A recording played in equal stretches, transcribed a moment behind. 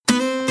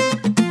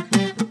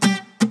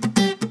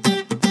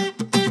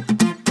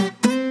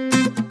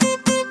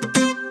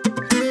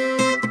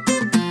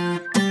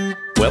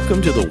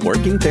Welcome to The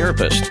Working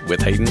Therapist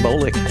with Hayden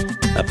Bolick,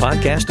 a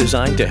podcast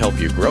designed to help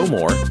you grow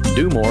more,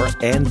 do more,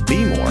 and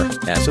be more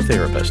as a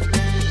therapist.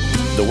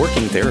 The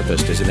Working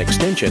Therapist is an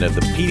extension of the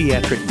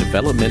Pediatric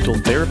Developmental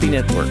Therapy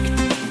Network.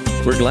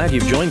 We're glad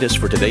you've joined us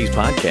for today's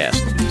podcast.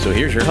 So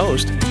here's your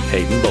host,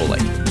 Hayden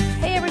Bolick.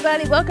 Hey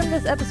everybody, welcome to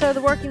this episode of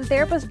The Working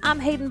Therapist. I'm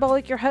Hayden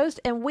Bolick, your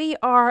host, and we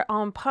are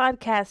on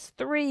podcast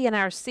 3 in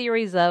our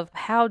series of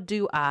How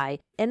Do I?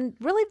 And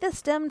really this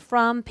stemmed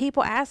from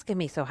people asking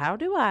me, so how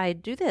do I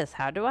do this?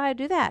 How do I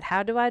do that?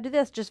 How do I do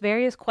this? Just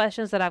various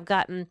questions that I've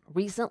gotten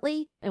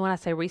recently. And when I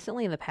say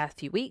recently, in the past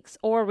few weeks,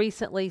 or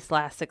recently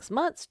 / 6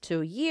 months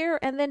to a year,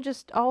 and then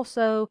just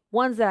also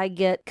ones that I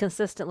get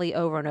consistently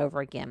over and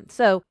over again.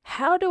 So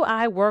how do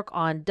I work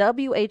on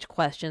WH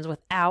questions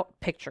without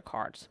picture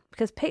cards?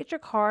 Because picture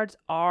cards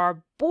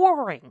are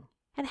boring.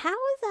 And how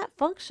is that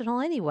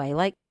functional anyway?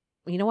 Like,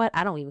 you know what?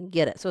 I don't even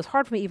get it. So it's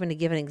hard for me even to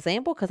give an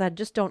example because I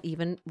just don't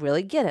even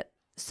really get it.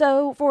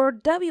 So for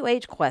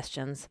WH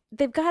questions,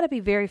 they've got to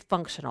be very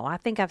functional. I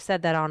think I've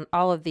said that on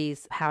all of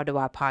these How Do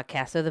I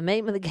podcasts. So the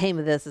name of the game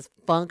of this is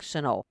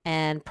functional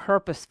and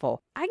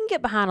purposeful. I can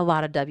get behind a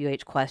lot of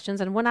WH questions.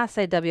 And when I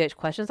say WH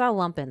questions, I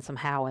lump in some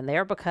how in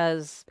there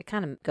because it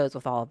kind of goes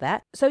with all of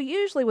that. So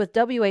usually with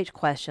WH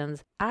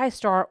questions, I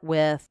start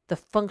with the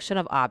function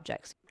of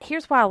objects.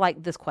 Here's why I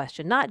like this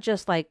question, not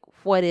just like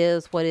what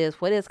is,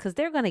 because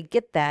they're going to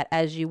get that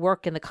as you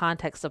work in the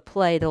context of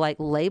play to like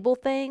label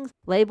things,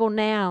 label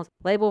nouns,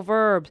 label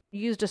verbs,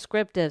 use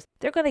descriptives.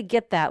 They're going to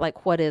get that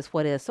like what is.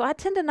 So I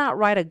tend to not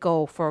write a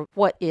goal for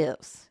what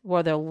is,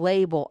 where they'll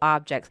label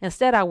objects.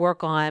 Instead, I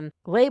work on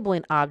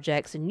labeling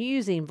objects and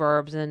using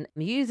verbs and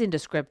using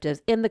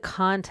descriptives in the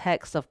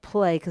context of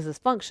play because it's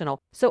functional.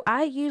 So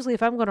I usually,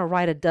 if I'm going to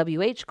write a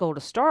WH goal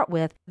to start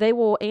with, they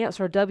will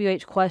answer a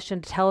WH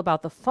question to tell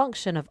about the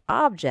function of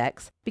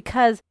objects,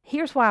 because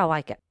here's why I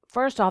like it.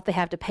 First off, they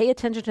have to pay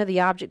attention to the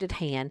object at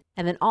hand,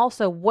 and then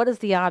also what is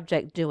the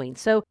object doing?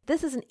 So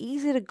this is an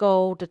easy to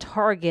goal to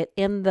target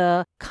in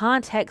the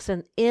context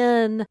and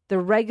in the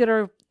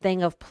regular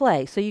thing of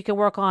play. So you can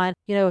work on,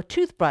 a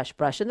toothbrush,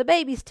 brushing the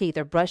baby's teeth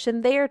or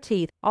brushing their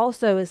teeth.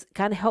 Also, is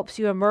kind of helps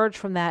you emerge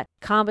from that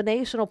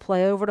combinational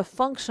play over to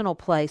functional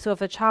play. So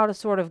if a child is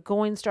sort of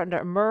starting to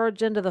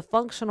emerge into the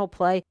functional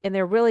play, and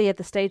they're really at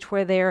the stage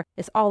where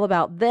it's all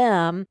about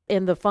them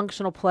in the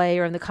functional play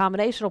or in the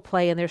combinational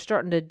play, and they're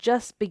starting to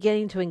just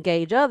beginning to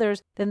engage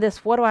others, then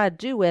this what do I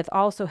do with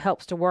also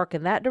helps to work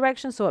in that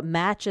direction. So it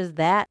matches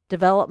that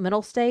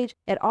developmental stage.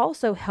 It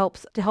also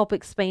helps to help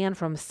expand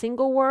from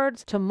single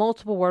words to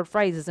multiple word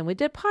phrases. And we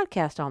did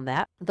podcast on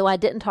that, though I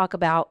didn't talk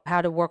about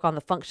how to work on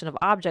the function of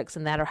objects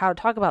in that, or how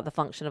to talk about the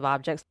function of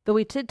objects, but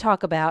we did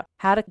talk about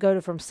how to go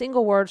from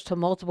single words to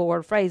multiple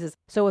word phrases.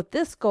 So with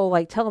this goal,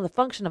 like telling the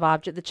function of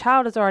object, the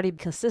child is already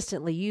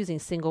consistently using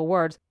single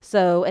words.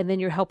 So, and then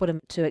you're helping them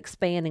to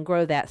expand and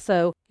grow that.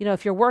 So,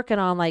 if you're working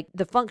on like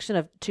the function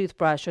of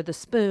toothbrush or the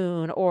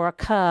spoon or a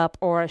cup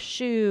or a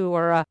shoe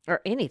or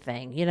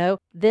anything,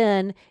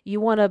 then you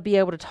want to be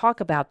able to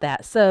talk about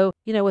that. So,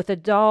 with a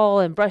doll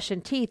and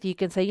brushing teeth, you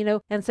can say,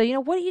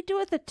 what do you do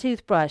with the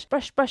toothbrush?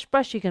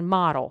 Brush, you can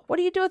model. What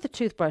do you do with the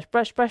toothbrush?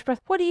 Brush.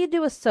 What do you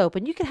do with soap?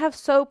 And you can have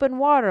soap and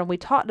water. And we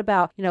talked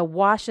about,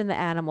 washing the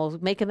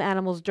animals, making the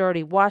animals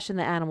dirty, washing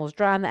the animals,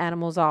 drying the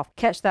animals off.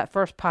 Catch that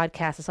first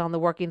podcast. It's on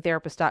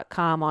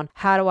theworkingtherapist.com on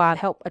how do I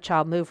help a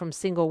child move from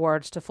single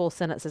words to full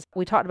sentences.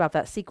 We talked about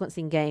that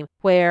sequencing game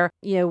where,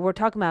 we're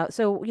talking about,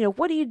 so,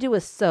 what do you do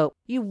with soap?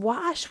 You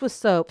wash with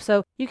soap.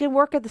 So you can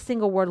work at the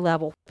single word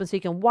level. So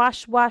you can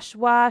wash,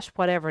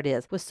 whatever it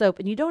is with soap.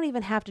 And you don't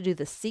even have to do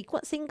the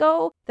sequencing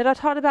goal that I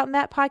talked about in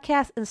that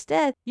podcast.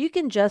 Instead, you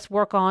can just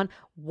work on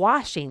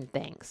washing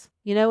things,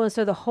 and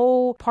so the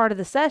whole part of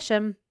the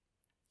session,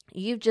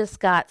 you've just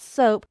got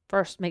soap.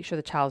 First, make sure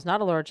the child's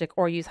not allergic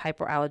or use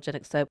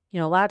hypoallergenic soap. A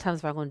lot of times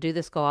if I'm going to do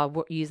this goal,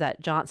 I'll use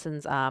that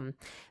Johnson's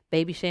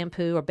baby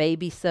shampoo or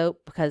baby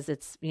soap because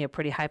it's,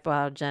 pretty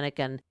hypoallergenic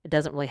and it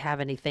doesn't really have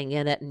anything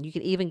in it. And you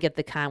can even get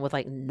the kind with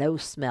like no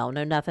smell,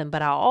 no nothing,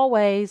 but I'll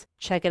always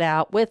check it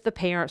out with the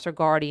parents or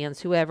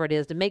guardians, whoever it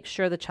is, to make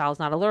sure the child's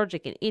not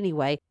allergic in any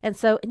way. And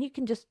you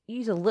can just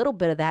use a little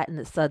bit of that and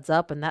it suds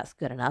up and that's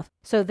good enough.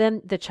 So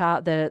then the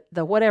child, the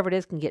whatever it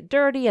is can get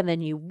dirty and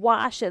then you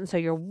wash it. And so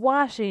you're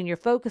washing and you're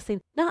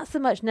focusing not so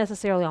much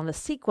necessarily on the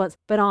sequence,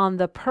 but on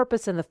the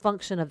purpose and the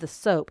function of the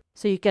soap.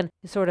 So you can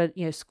sort of,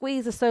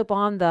 squeeze the soap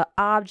on the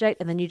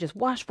object and then you just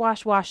wash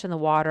in the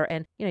water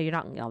and, you're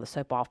not going to get all the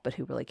soap off, but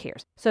who really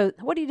cares? So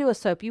what do you do with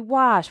soap? You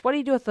wash. What do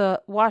you do with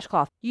the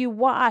washcloth? You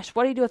wash.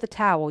 What do you do with the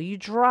towel? You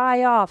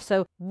dry off.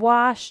 So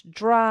wash,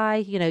 dry,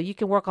 you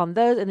can work on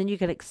those and then you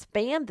can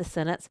expand the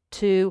sentence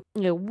to,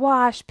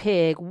 wash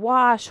pig,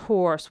 wash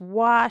horse,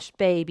 wash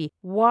baby,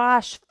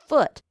 wash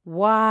foot,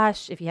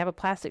 wash, if you have a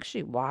plastic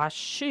shoe,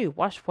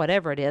 wash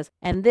whatever it is,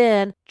 and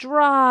then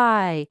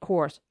dry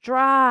horse,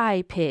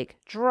 dry pig,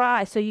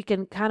 dry. So you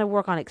can kind of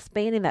work on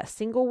expanding that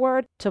single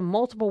word to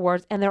multiple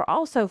words, and they're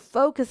also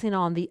focusing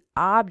on the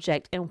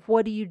object and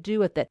what do you do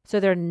with it? So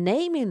they're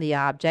naming the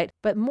object,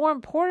 but more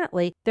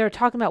importantly, they're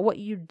talking about what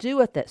you do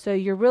with it. So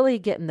you're really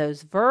getting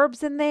those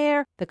verbs in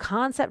there, the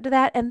concept of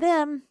that. And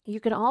then you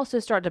can also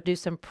start to do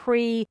some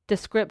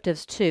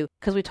pre-descriptives too,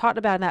 because we talked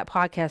about in that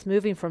podcast,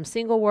 moving from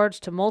single words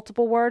to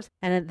multiple words.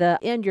 And at the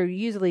end, you're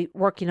usually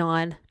working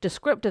on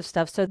descriptive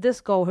stuff. So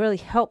this goal really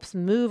helps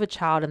move a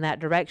child in that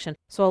direction.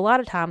 So a lot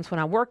of times when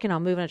I'm working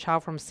on moving a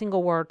child from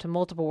single word to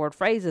multiple word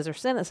phrases or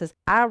sentences,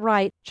 I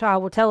write,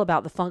 child will tell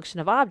about the function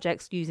of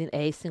objects using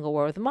A, single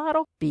word with a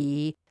model,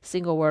 B,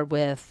 single word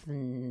with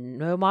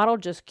no model,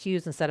 just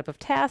cues and setup of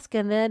task,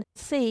 and then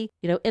C,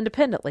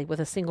 independently with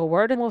a single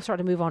word. And we'll start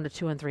to move on to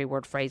 2 and 3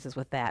 word phrases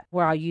with that,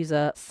 where I'll use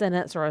a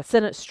sentence or a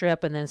sentence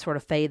strip and then sort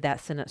of fade that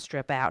sentence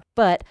strip out.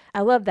 But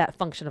I love that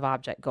function of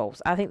object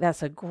goals. I think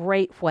that's a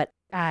great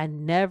I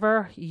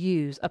never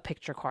use a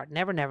picture card.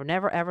 Never,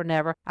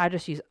 ever. I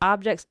just use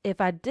objects. If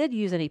I did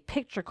use any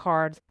picture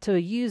cards to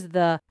use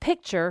the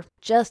picture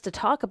just to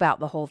talk about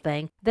the whole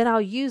thing, then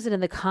I'll use it in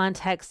the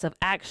context of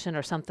action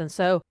or something.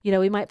 So,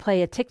 we might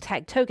play a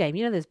tic-tac-toe game.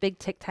 Those big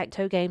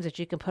tic-tac-toe games that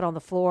you can put on the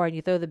floor and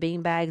you throw the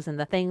bean bags and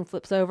the thing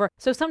flips over.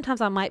 So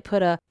sometimes I might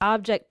put a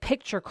object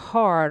picture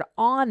card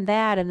on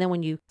that. And then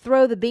when you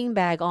throw the bean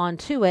bag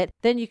onto it,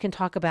 then you can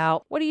talk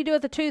about, what do you do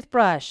with a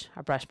toothbrush?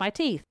 I brush my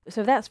teeth.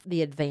 So that's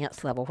the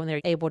advanced level when they're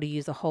able to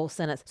use a whole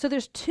sentence. So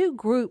there's 2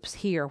 groups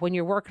here when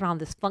you're working on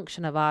this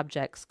function of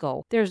objects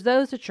goal. There's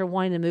those that you're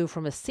wanting to move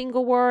from a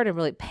single word and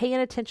really paying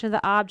attention to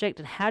the object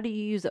and how do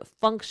you use it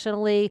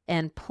functionally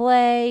and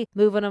play,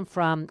 moving them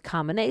from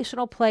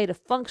combinational play to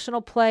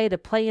functional play to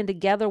playing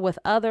together with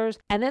others.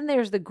 And then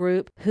there's the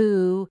group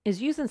who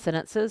is using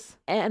sentences.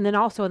 And then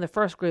also in the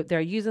first group,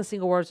 they're using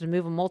single words to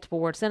move in multiple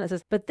word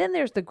sentences. But then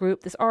there's the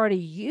group that's already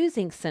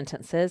using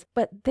sentences,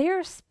 but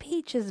their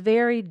speech is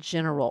very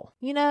general,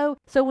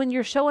 So when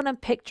you're showing them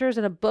pictures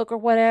in a book or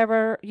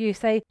whatever, you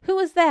say, who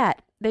is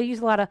that? They use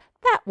a lot of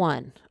that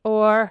one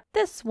or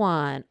this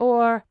one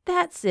or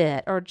that's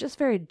it, or just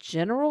very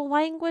general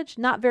language,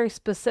 not very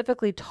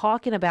specifically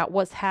talking about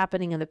what's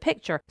happening in the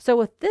picture. So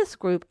with this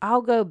group,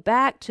 I'll go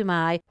back to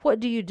my what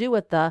do you do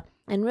with the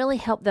and really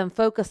help them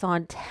focus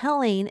on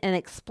telling and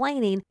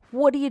explaining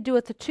what do you do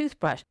with the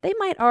toothbrush. They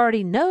might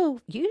already know,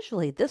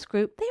 usually this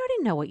group, they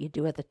already know what you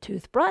do with a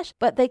toothbrush,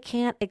 but they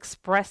can't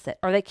express it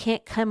or they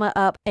can't come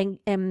up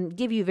and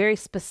give you very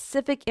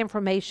specific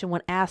information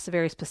when asked a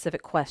very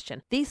specific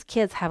question. These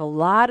kids have a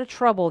lot of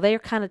trouble. They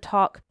kind of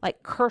talk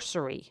like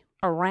cursory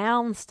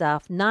around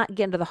stuff, not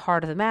getting to the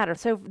heart of the matter.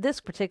 So this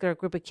particular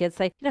group of kids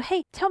say,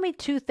 hey, tell me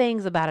 2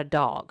 things about a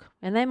dog.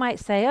 And they might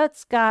say, oh,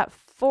 it's got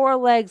 4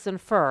 legs and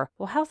fur.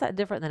 Well, how's that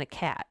different than a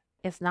cat?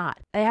 It's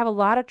not. They have a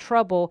lot of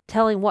trouble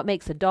telling what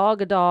makes a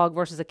dog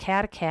versus a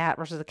cat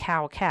versus a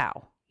cow a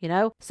cow.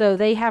 So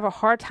they have a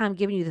hard time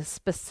giving you the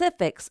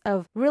specifics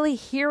of really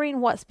hearing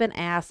what's been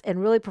asked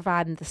and really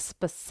providing the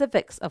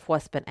specifics of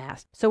what's been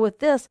asked. So with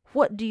this,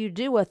 what do you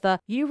do with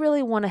you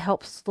really want to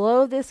help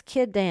slow this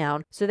kid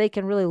down so they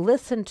can really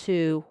listen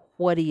to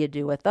what do you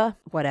do with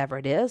whatever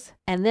it is.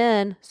 And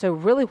then, so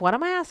really what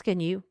am I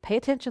asking you? Pay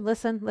attention,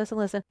 listen,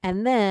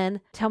 and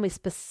then tell me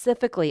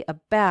specifically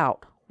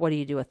about what do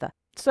you do with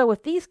So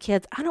with these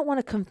kids, I don't want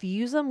to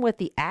confuse them with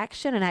the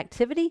action and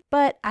activity,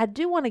 but I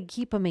do want to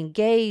keep them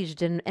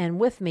engaged and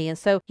with me. And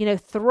so,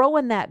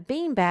 throwing that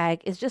beanbag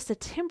is just a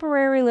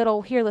temporary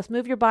little, here, let's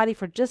move your body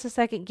for just a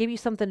second, give you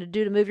something to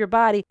do to move your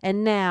body.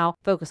 And now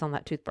focus on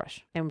that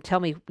toothbrush and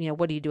tell me,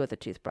 what do you do with a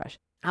toothbrush?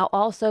 I'll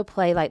also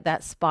play like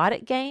that Spot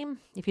It game.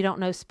 If you don't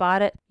know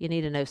Spot It, you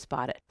need to know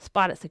Spot It.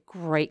 Spot It's a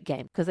great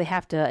game because they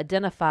have to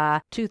identify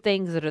 2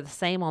 things that are the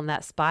same on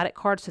that Spot It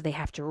card. So they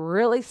have to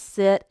really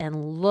sit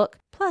and look.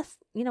 Plus,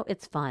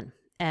 it's fun.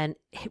 And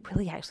it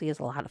really actually is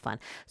a lot of fun.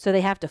 So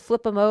they have to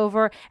flip them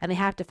over and they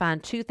have to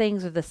find 2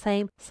 things that are the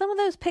same. Some of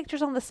those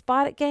pictures on the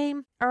Spot It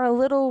game are a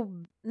little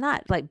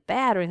not like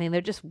bad or anything. They're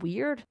just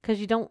weird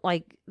because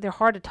they're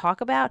hard to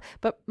talk about.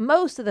 But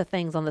most of the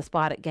things on the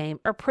Spot It game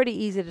are pretty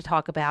easy to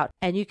talk about.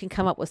 And you can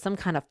come up with some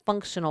kind of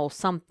functional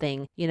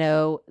something,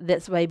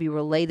 that's maybe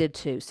related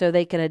to. So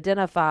they can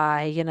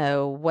identify,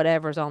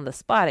 whatever's on the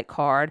Spot It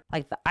card,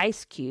 like the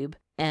ice cube.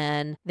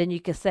 And then you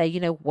can say,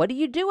 what do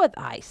you do with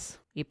ice?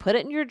 You put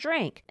it in your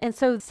drink. And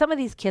so some of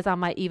these kids, I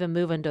might even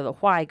move into the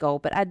why goal,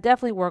 but I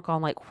definitely work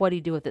on what do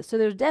you do with it? So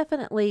there's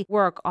definitely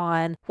work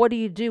on what do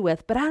you do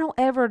with, but I don't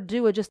ever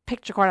do it just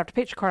picture card after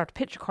picture card after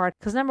picture card.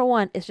 Because number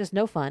 1, it's just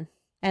no fun.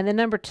 And then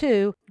number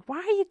 2, why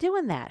are you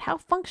doing that? How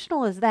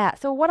functional is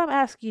that? So what I'm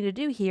asking you to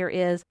do here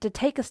is to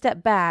take a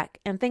step back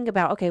and think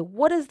about, okay,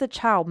 what is the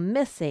child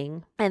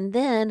missing? And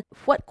then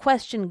what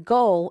question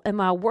goal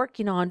am I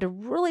working on to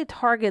really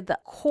target the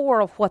core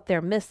of what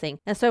they're missing?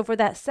 And so for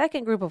that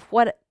second group of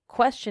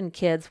question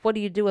kids, what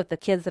do you do with the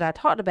kids that I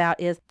talked about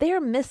is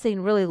they're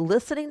missing really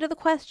listening to the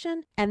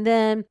question and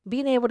then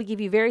being able to give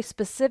you very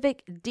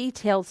specific,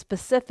 detailed,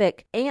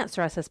 specific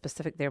answer. I said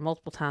specific there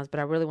multiple times,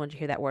 but I really wanted you to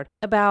hear that word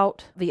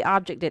about the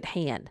object at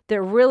hand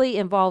that really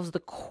involves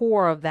the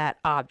core of that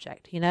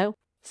object,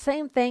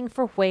 Same thing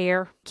for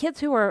where. Kids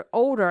who are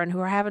older and who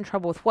are having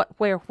trouble with what,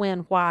 where, when,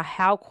 why,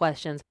 how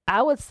questions,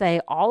 I would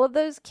say all of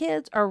those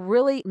kids are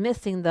really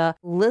missing the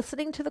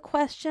listening to the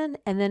question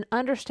and then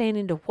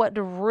understanding to what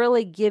to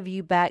really give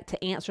you back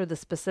to answer the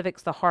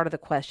specifics, the heart of the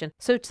question.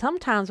 So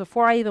sometimes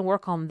before I even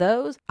work on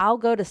those, I'll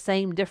go to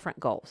same different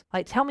goals.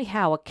 Like, tell me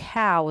how a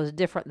cow is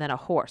different than a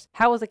horse.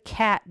 How is a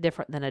cat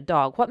different than a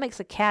dog? What makes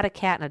a cat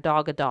and a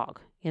dog a dog?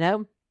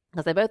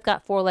 Because they both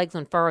got 4 legs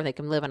and fur and they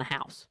can live in a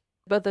house.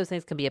 Both those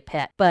things can be a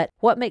pet. But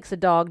what makes a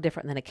dog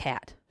different than a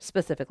cat,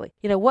 specifically?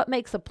 What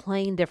makes a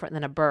plane different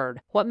than a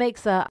bird? What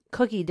makes a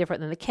cookie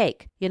different than the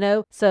cake?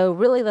 So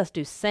really, let's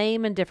do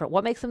same and different.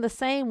 What makes them the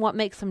same? What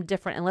makes them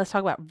different? And let's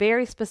talk about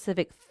very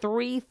specific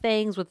 3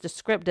 things with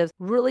descriptives,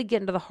 really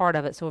get into the heart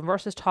of it. So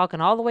versus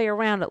talking all the way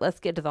around it, let's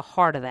get to the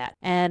heart of that.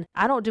 And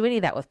I don't do any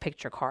of that with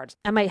picture cards.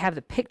 I might have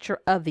the picture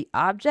of the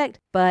object,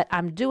 but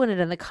I'm doing it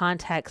in the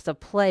context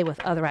of play with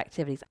other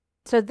activities.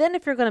 So then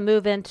if you're going to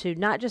move into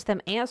not just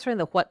them answering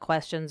the what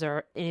questions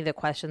or any of the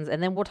questions,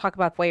 and then we'll talk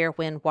about where,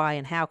 when, why,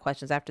 and how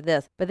questions after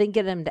this, but then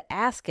get them to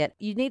ask it,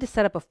 you need to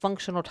set up a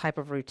functional type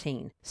of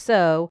routine.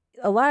 So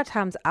a lot of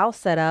times I'll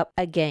set up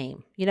a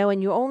game,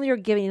 and you only are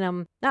giving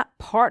them not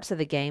parts of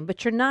the game,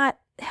 but you're not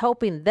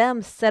helping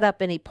them set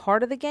up any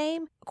part of the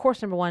game. Of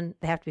course, number one,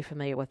 they have to be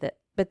familiar with it.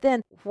 But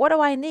then what do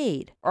I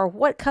need? Or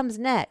what comes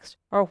next?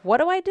 Or what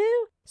do I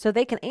do? So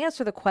they can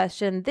answer the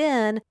question.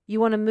 Then you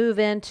want to move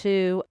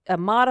into a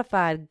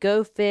modified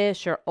Go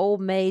Fish or Old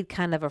Maid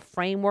kind of a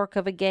framework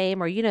of a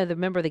game. Or,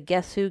 remember the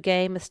Guess Who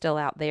game is still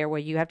out there where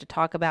you have to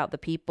talk about the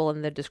people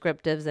and the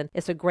descriptives. And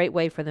it's a great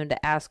way for them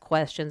to ask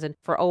questions. And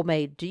for Old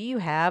Maid, do you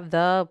have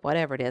the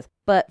whatever it is?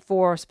 But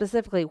for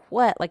specifically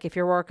what, like if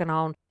you're working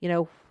on,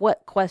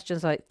 what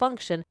questions like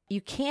function,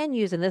 you can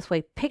use in this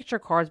way picture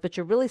cards, but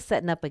you're really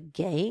setting up a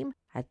game.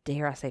 I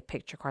say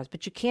picture cards,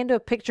 but you can do a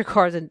picture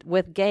cards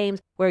with games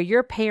where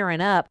you're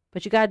pairing up,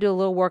 but you got to do a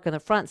little work on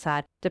the front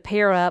side to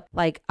pair up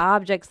like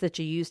objects that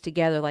you use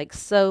together, like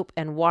soap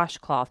and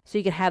washcloth. So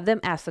you can have them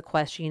ask the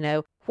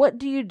question, what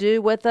do you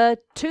do with a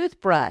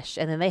toothbrush?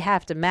 And then they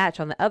have to match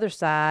on the other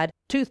side,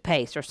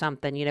 toothpaste or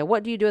something.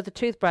 What do you do with a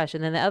toothbrush?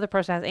 And then the other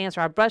person has to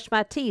answer, I brush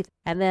my teeth.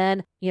 And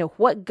then,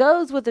 what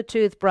goes with the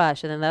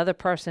toothbrush? And then the other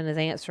person is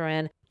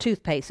answering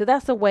toothpaste. So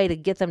that's a way to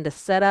get them to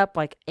set up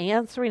like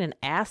answering and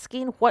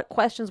asking what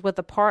questions with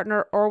the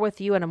partner or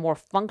with you in a more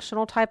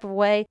functional type of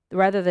way,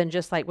 rather than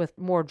just like with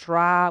more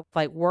dry,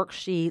 like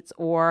worksheets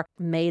or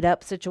made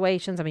up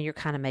situations. I mean, you're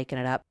kind of making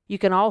it up. You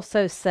can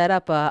also set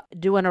up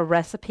doing a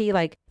recipe.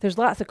 Like there's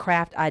lots of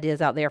craft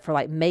ideas out there for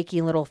like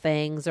making little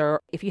things, or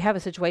if you have a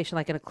situation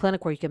like in a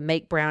clinic where you can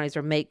make brownies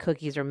or make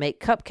cookies or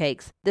make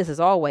cupcakes, this is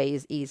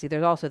always easy.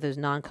 There's also those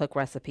non-cook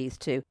recipes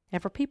too.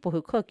 And for people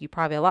who cook, you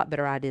probably have a lot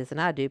better ideas than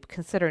I do, but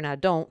considering I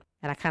don't,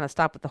 and I kind of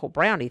stop with the whole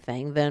brownie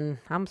thing, then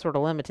I'm sort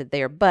of limited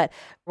there. But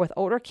with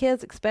older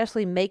kids,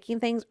 especially,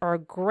 making things are a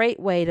great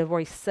way to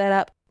really set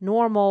up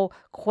normal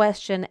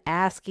question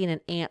asking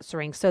and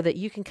answering so that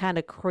you can kind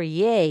of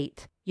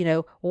create,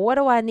 what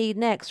do I need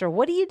next? Or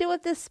what do you do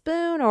with this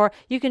spoon? Or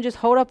you can just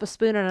hold up a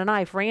spoon and a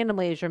knife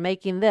randomly as you're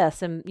making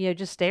this and,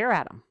 just stare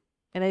at them.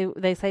 And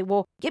they say,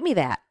 well, give me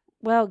that.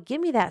 Well,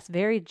 give me that's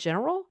very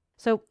general.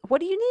 So what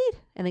do you need?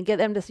 And then get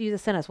them to use a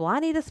sentence. Well, I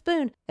need a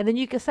spoon. And then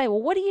you can say,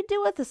 well, what do you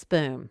do with the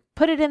spoon?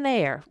 Put it in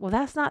there. Well,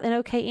 that's not an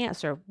okay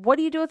answer. What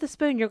do you do with the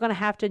spoon? You're going to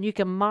have to, and you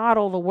can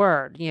model the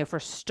word, for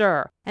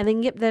stir. And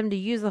then get them to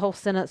use the whole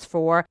sentence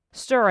for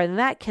stir. And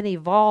that can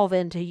evolve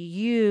into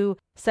you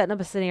setting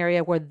up a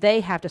scenario where they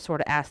have to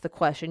sort of ask the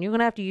question. You're going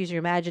to have to use your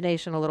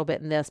imagination a little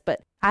bit in this,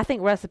 but I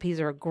think recipes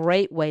are a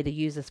great way to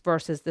use this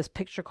versus this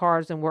picture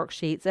cards and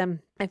worksheets. And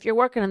if you're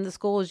working in the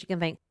schools, you can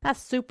think,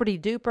 that's super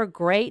duper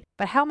great,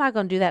 but how am I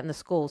going to do that in the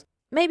schools?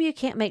 Maybe you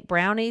can't make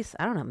brownies.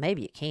 I don't know,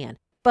 maybe you can.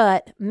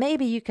 But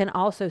maybe you can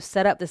also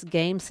set up this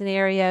game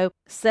scenario,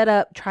 set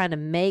up trying to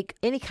make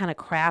any kind of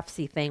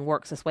craftsy thing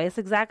works this way. It's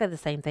exactly the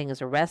same thing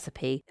as a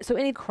recipe. So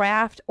any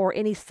craft or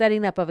any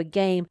setting up of a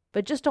game,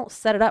 but just don't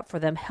set it up for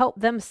them. Help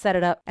them set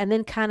it up and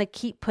then kind of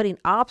keep putting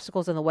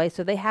obstacles in the way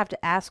so they have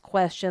to ask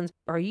questions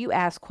or you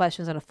ask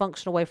questions in a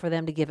functional way for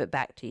them to give it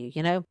back to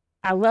you,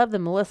 I love the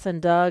Melissa and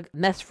Doug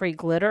mess-free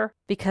glitter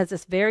because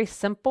it's very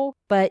simple,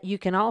 but you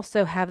can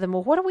also have them,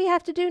 well, what do we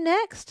have to do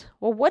next?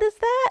 Well, what is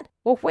that?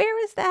 Well,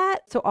 where is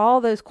that? So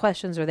all those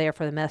questions are there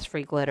for the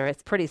mess-free glitter.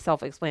 It's pretty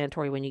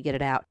self-explanatory when you get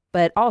it out.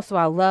 But also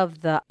I love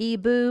the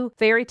Ebu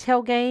fairy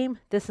tale game.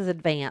 This is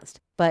advanced,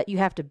 but you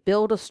have to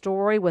build a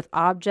story with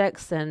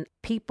objects and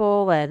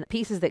people and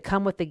pieces that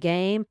come with the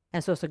game.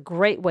 And so it's a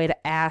great way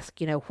to ask,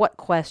 what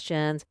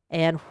questions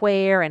and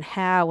where and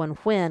how and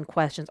when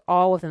questions,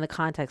 all within the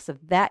context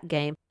of that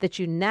game that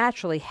you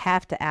naturally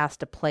have to ask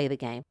to play the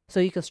game. So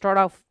you can start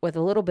off with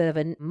a little bit of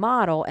a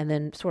model and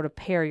then sort of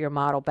pair your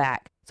model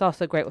back. It's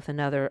also great with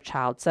another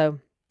child. So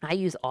I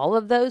use all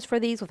of those for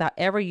these without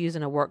ever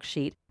using a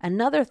worksheet.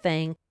 Another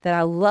thing that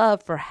I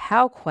love for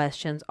how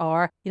questions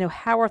are,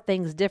 how are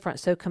things different?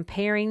 So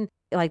comparing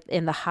like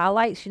in the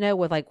highlights,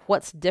 with like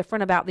what's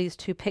different about these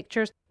two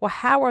pictures. Well,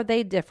 how are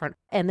they different?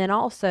 And then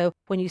also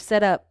when you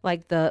set up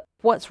like the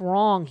what's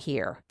wrong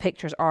here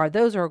pictures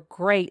those are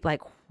great.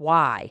 Like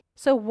why?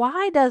 So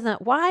why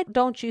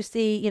don't you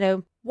see,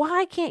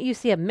 why can't you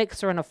see a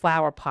mixer in a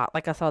flower pot?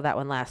 Like I saw that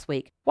one last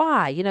week.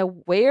 Why?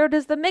 Where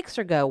does the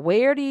mixer go?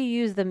 Where do you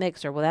use the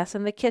mixer? Well, that's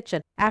in the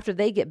kitchen. After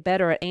they get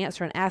better at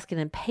answering, asking,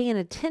 and paying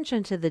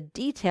attention to the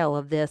detail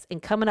of this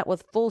and coming up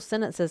with full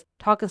sentences,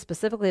 talking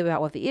specifically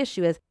about what the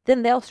issue is,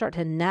 then they'll start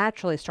to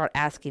naturally start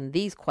asking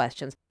these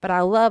questions. But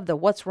I love the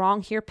what's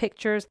wrong here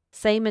pictures,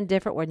 same and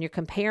different when you're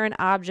comparing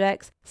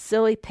objects,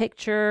 silly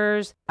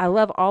pictures. I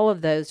love all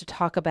of those to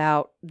talk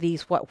about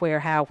these what,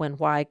 where, how, when,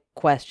 why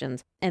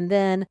questions. And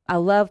then I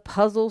love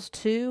puzzles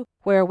too,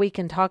 where we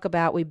can talk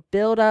about, we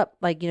build up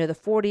like, the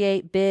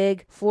 48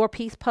 big floor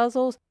piece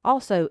puzzles.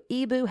 Also,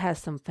 eBoo has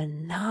some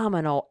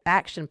phenomenal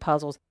action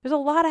puzzles. There's a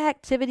lot of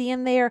activity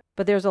in there,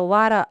 but there's a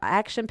lot of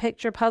action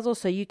picture puzzles.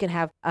 So you can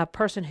have a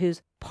person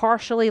who's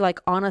partially like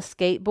on a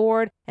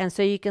skateboard. And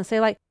so you can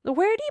say like,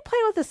 where do you play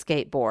with a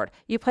skateboard?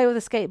 You play with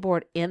a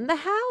skateboard in the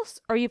house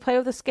or you play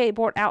with a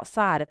skateboard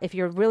outside? If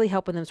you're really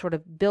helping them sort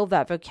of build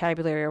that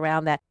vocabulary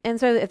around that. And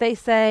so if they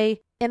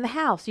say in the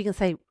house, you can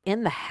say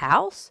in the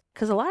house,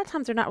 because a lot of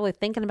times they're not really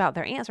thinking about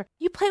their answer.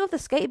 You play with a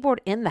skateboard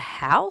in the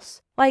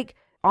house? Like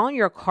on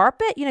your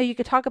carpet? You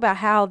could talk about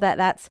how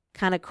that's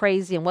kind of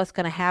crazy and what's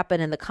going to happen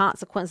and the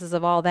consequences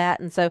of all that.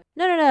 And so,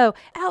 no,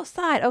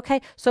 outside.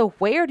 Okay, so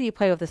where do you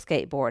play with a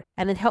skateboard?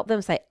 And then help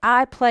them say,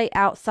 I play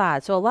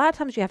outside. So a lot of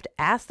times you have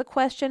to ask the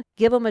question,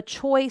 give them a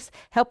choice,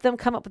 help them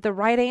come up with the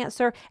right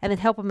answer, and then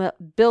help them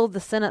build the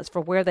sentence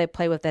for where they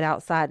play with it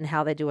outside and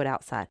how they do it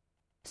outside.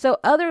 So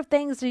other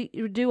things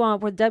you do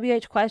with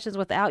WH questions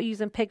without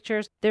using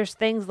pictures, there's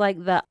things like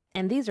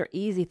and these are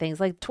easy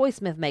things, like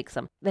Toysmith makes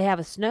them. They have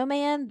a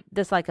snowman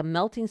that's like a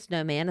melting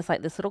snowman. It's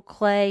like this little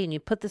clay, and you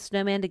put the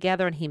snowman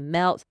together and he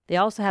melts. They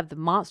also have the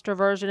monster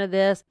version of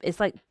this. It's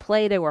like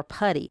Play-Doh or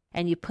putty,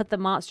 and you put the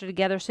monster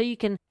together so you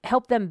can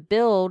help them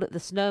build the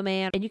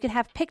snowman, and you can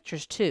have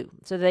pictures too,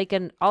 so they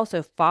can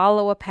also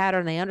follow a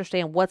pattern. They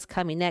understand what's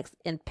coming next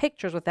in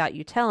pictures without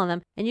you telling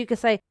them. And you can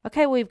say,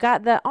 okay, we've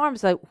got the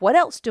arms. So what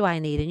else do I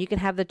need? And you can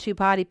have the two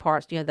body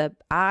parts, the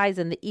eyes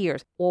and the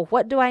ears. Well,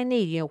 what do I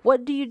need?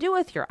 What do you do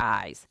with your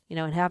eyes?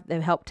 And have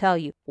them help tell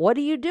you, what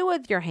do you do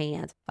with your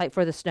hands? Like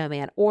for the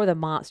snowman or the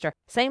monster.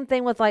 Same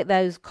thing with like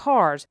those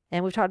cars.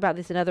 And we've talked about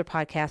this in other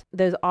podcasts.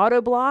 Those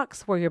auto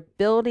blocks where you're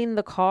building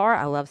the car.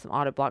 I love some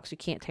auto blocks. You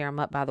can't tear them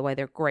up, by the way.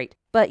 They're great.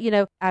 But,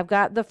 I've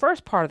got the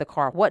first part of the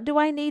car. What do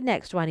I need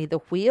next? Do I need the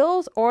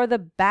wheels or the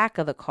back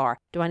of the car?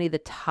 Do I need the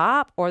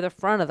top or the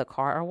front of the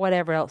car or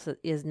whatever else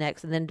is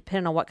next? And then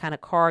depending on what kind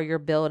of car you're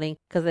building,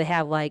 because they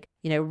have like,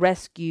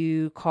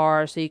 rescue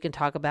cars. So you can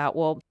talk about,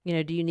 well,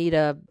 do you need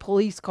a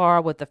police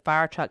car with the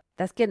fire truck?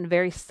 That's getting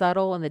very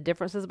subtle in the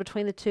differences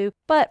between the two.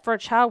 But for a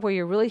child where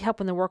you're really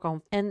helping them work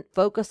on and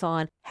focus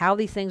on how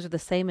these things are the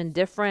same and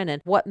different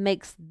and what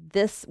makes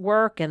this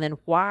work and then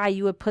why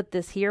you would put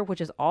this here,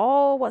 which is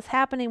all what's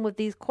happening with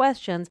these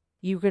questions,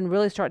 you can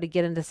really start to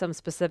get into some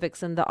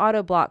specifics, and the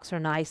auto blocks are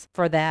nice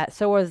for that.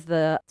 So is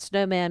the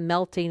snowman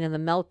melting and the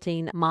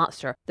melting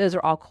monster. Those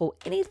are all cool.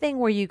 Anything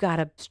where you got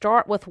to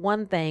start with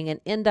one thing and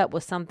end up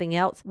with something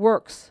else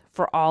works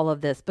for all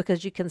of this,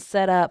 because you can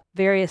set up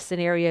various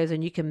scenarios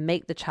and you can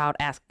make the child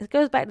ask. It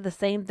goes back to the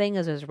same thing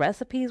as those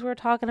recipes we're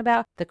talking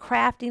about, the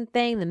crafting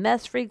thing, the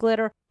mess-free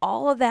glitter.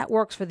 All of that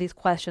works for these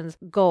questions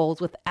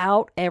goals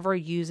without ever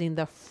using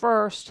the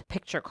first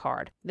picture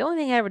card. The only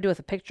thing I ever do with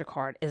a picture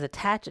card is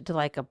attach it to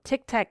like a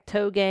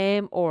tic-tac-toe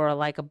game or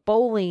like a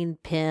bowling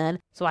pin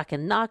so I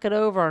can knock it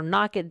over or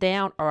knock it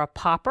down, or a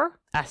popper.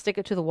 I stick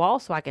it to the wall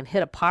so I can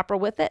hit a popper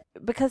with it,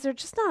 because they're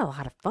just not a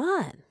lot of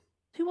fun.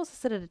 Who wants to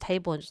sit at a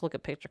table and just look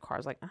at picture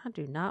cards? Like, I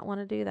do not want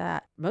to do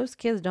that. Most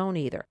kids don't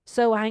either.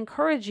 So I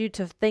encourage you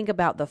to think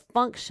about the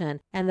function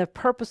and the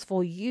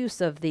purposeful use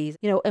of these,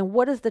 and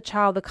what is the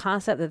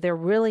concept that they're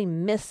really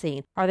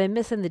missing? Are they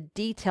missing the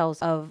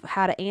details of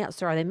how to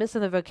answer? Are they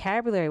missing the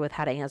vocabulary with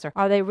how to answer?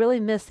 Are they really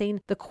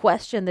missing the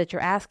question that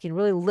you're asking,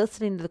 really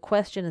listening to the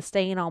question and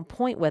staying on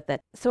point with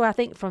it? So I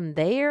think from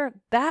there,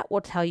 that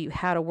will tell you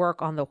how to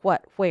work on the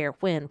what, where,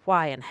 when,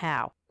 why, and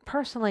how.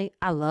 Personally,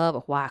 I love a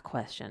why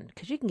question,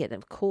 because you can get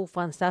them cool,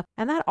 fun stuff.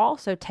 And that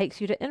also takes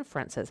you to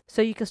inferences.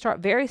 So you can start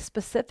very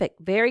specific,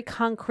 very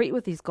concrete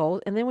with these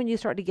goals. And then when you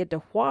start to get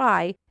to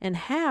why and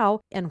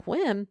how and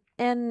when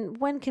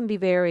can be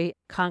very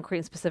concrete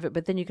and specific,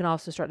 but then you can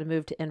also start to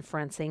move to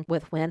inferencing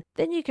with when.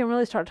 Then you can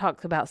really start to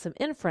talk about some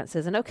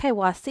inferences. And okay,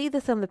 well, I see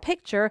this in the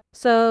picture.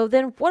 So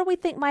then what do we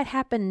think might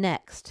happen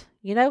next?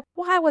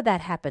 Why would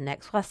that happen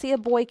next? Well, I see a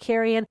boy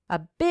carrying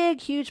a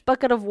big, huge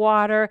bucket of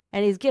water,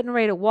 and he's getting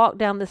ready to walk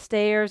down the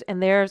stairs,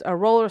 and there's a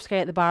roller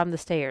skate at the bottom of the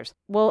stairs.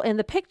 Well, in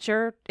the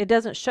picture, it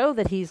doesn't show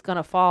that he's going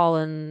to fall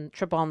and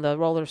trip on the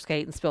roller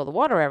skate and spill the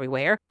water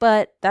everywhere,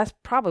 but that's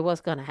probably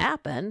what's going to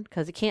happen,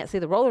 because he can't see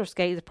the roller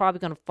skate. He's probably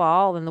going to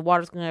fall, and the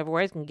water's going to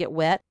everywhere. He's going to get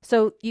wet.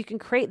 So you can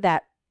create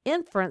that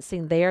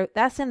inferencing there.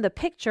 That's in the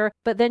picture,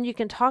 but then you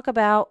can talk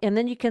about, and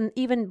then you can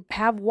even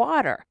have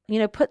water.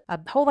 put a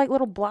whole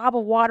little blob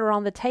of water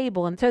on the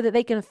table, and so that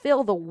they can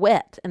feel the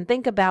wet and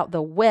think about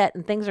the wet,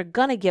 and things are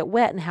going to get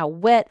wet and how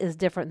wet is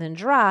different than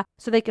dry.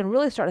 So they can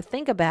really start to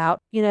think about,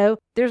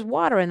 there's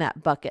water in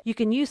that bucket. You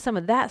can use some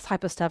of that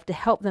type of stuff to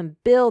help them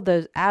build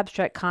those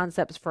abstract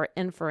concepts for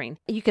inferring.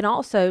 You can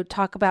also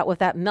talk about with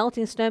that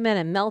melting snowman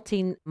and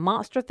melting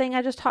monster thing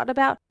I just talked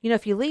about.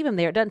 If you leave them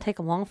there, it doesn't take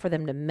long for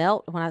them to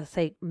melt. When I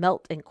say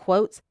melt in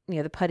quotes,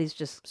 the putty's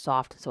just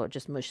soft, so it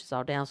just mushes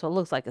all down. So it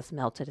looks like it's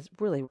melted. It's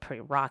really pretty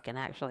rocking,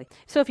 actually.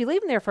 So if you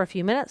leave them there for a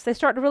few minutes, they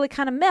start to really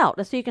kind of melt.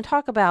 And so you can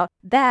talk about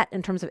that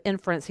in terms of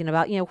inferencing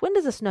about, when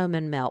does a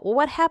snowman melt? Well,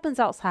 what happens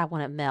outside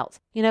when it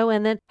melts?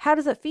 And then how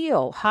does it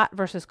feel, hot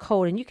versus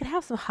cold? And you can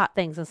have some hot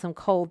things and some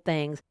cold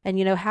things,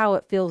 and how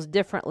it feels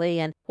differently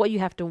and what you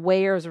have to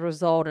wear as a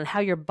result and how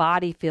your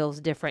body feels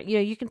different.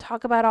 You can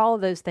talk about all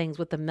of those things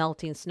with the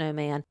melting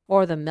snowman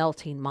or the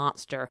melting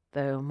monster,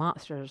 though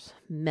monsters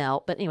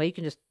melt. But anyway, you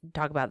can just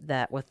talk about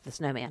that with the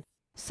snowman.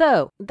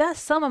 So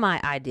that's some of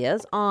my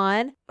ideas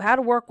on how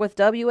to work with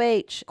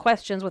WH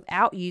questions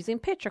without using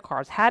picture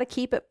cards, how to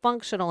keep it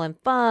functional and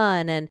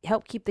fun and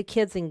help keep the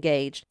kids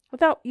engaged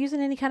without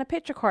using any kind of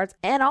picture cards.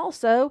 And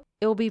also,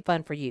 it will be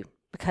fun for you,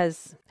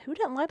 because who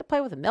doesn't like to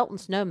play with a melting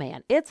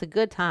snowman? It's a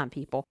good time,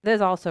 people.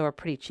 Those also are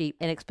pretty cheap,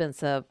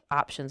 inexpensive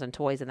options and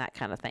toys and that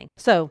kind of thing.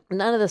 So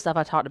none of the stuff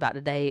I talked about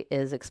today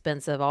is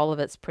expensive. All of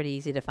it's pretty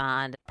easy to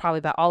find. Probably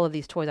about all of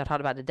these toys I talked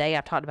about today,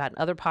 I've talked about in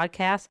other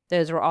podcasts.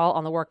 Those are all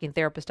on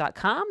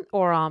theworkingtherapist.com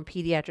or on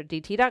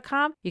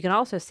pediatricdt.com. You can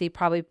also see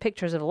probably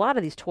pictures of a lot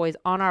of these toys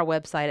on our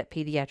website at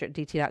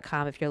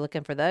pediatricdt.com if you're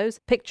looking for those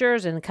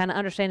pictures and kind of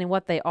understanding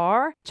what they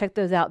are. Check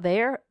those out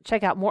there.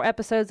 Check out more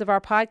episodes of our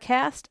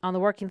podcast on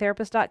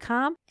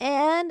theworkingtherapist.com.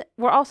 And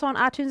we're also on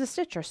iTunes and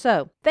Stitcher.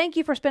 So thank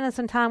you for spending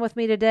some time with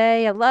me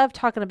today. I love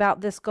talking about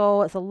this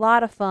goal. It's a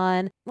lot of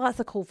fun. Lots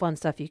of cool, fun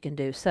stuff you can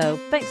do. So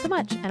thanks so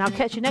much. And I'll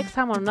catch you next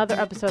time on another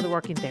episode of The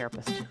Working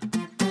Therapist.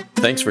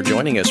 Thanks for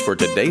joining us for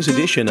today's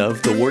edition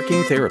of The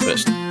Working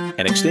Therapist,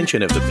 an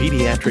extension of the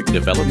Pediatric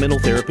Developmental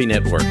Therapy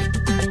Network.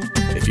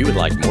 If you would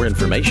like more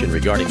information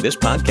regarding this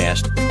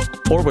podcast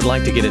or would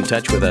like to get in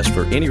touch with us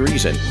for any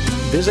reason,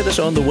 visit us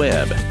on the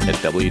web at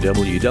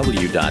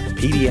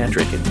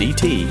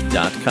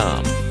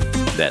www.pediatricdt.com.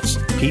 That's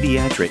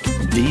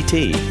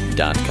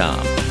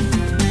pediatricdt.com.